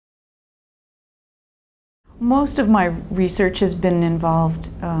Most of my research has been involved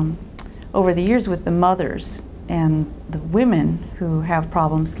over the years with the mothers and the women who have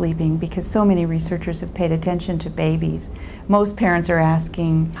problems sleeping, because so many researchers have paid attention to babies. Most parents are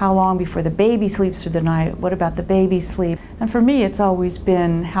asking, how long before the baby sleeps through the night? What about the baby's sleep? And for me, it's always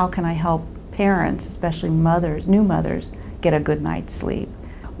been, how can I help parents, especially mothers, new mothers, get a good night's sleep?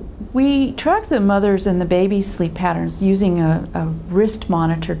 We track the mother's and the baby's sleep patterns using a wrist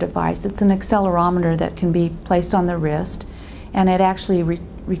monitor device. It's an accelerometer that can be placed on the wrist, and it actually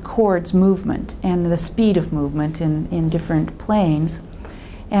records movement and the speed of movement in different planes.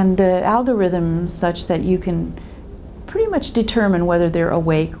 And the algorithm is such that you can pretty much determine whether they're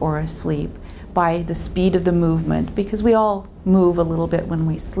awake or asleep by the speed of the movement, because we all move a little bit when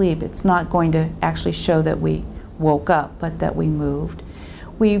we sleep. It's not going to actually show that we woke up, but that we moved.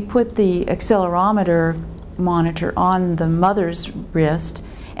 We put the accelerometer monitor on the mother's wrist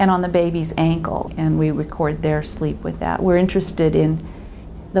and on the baby's ankle, and we record their sleep with that. We're interested in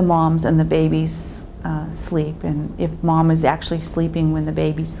the mom's and the baby's sleep, and if mom is actually sleeping when the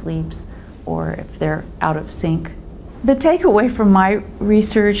baby sleeps, or if they're out of sync. The takeaway from my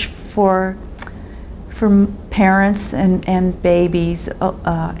research for parents and babies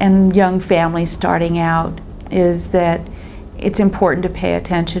and young families starting out is that it's important to pay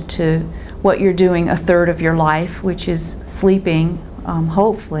attention to what you're doing a third of your life, which is sleeping,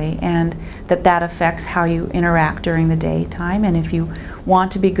 hopefully, and that affects how you interact during the daytime. And if you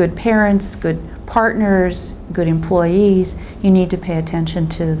want to be good parents, good partners, good employees, you need to pay attention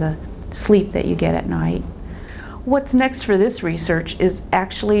to the sleep that you get at night. What's next for this research is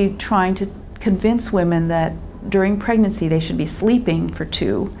actually trying to convince women that during pregnancy they should be sleeping for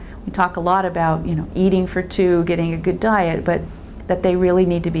 2. We talk a lot about, eating for 2, getting a good diet, but that they really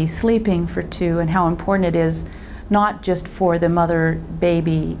need to be sleeping for 2, and how important it is not just for the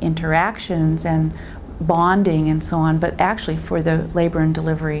mother-baby interactions and bonding and so on, but actually for the labor and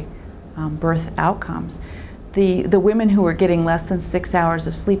delivery birth outcomes. The women who were getting less than 6 hours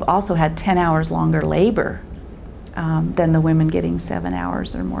of sleep also had 10 hours longer labor than the women getting 7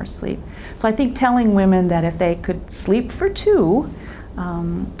 hours or more sleep. So I think telling women that if they could sleep for 2,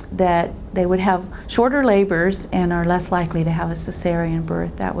 that they would have shorter labors and are less likely to have a cesarean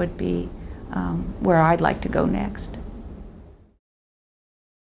birth, that would be where I'd like to go next.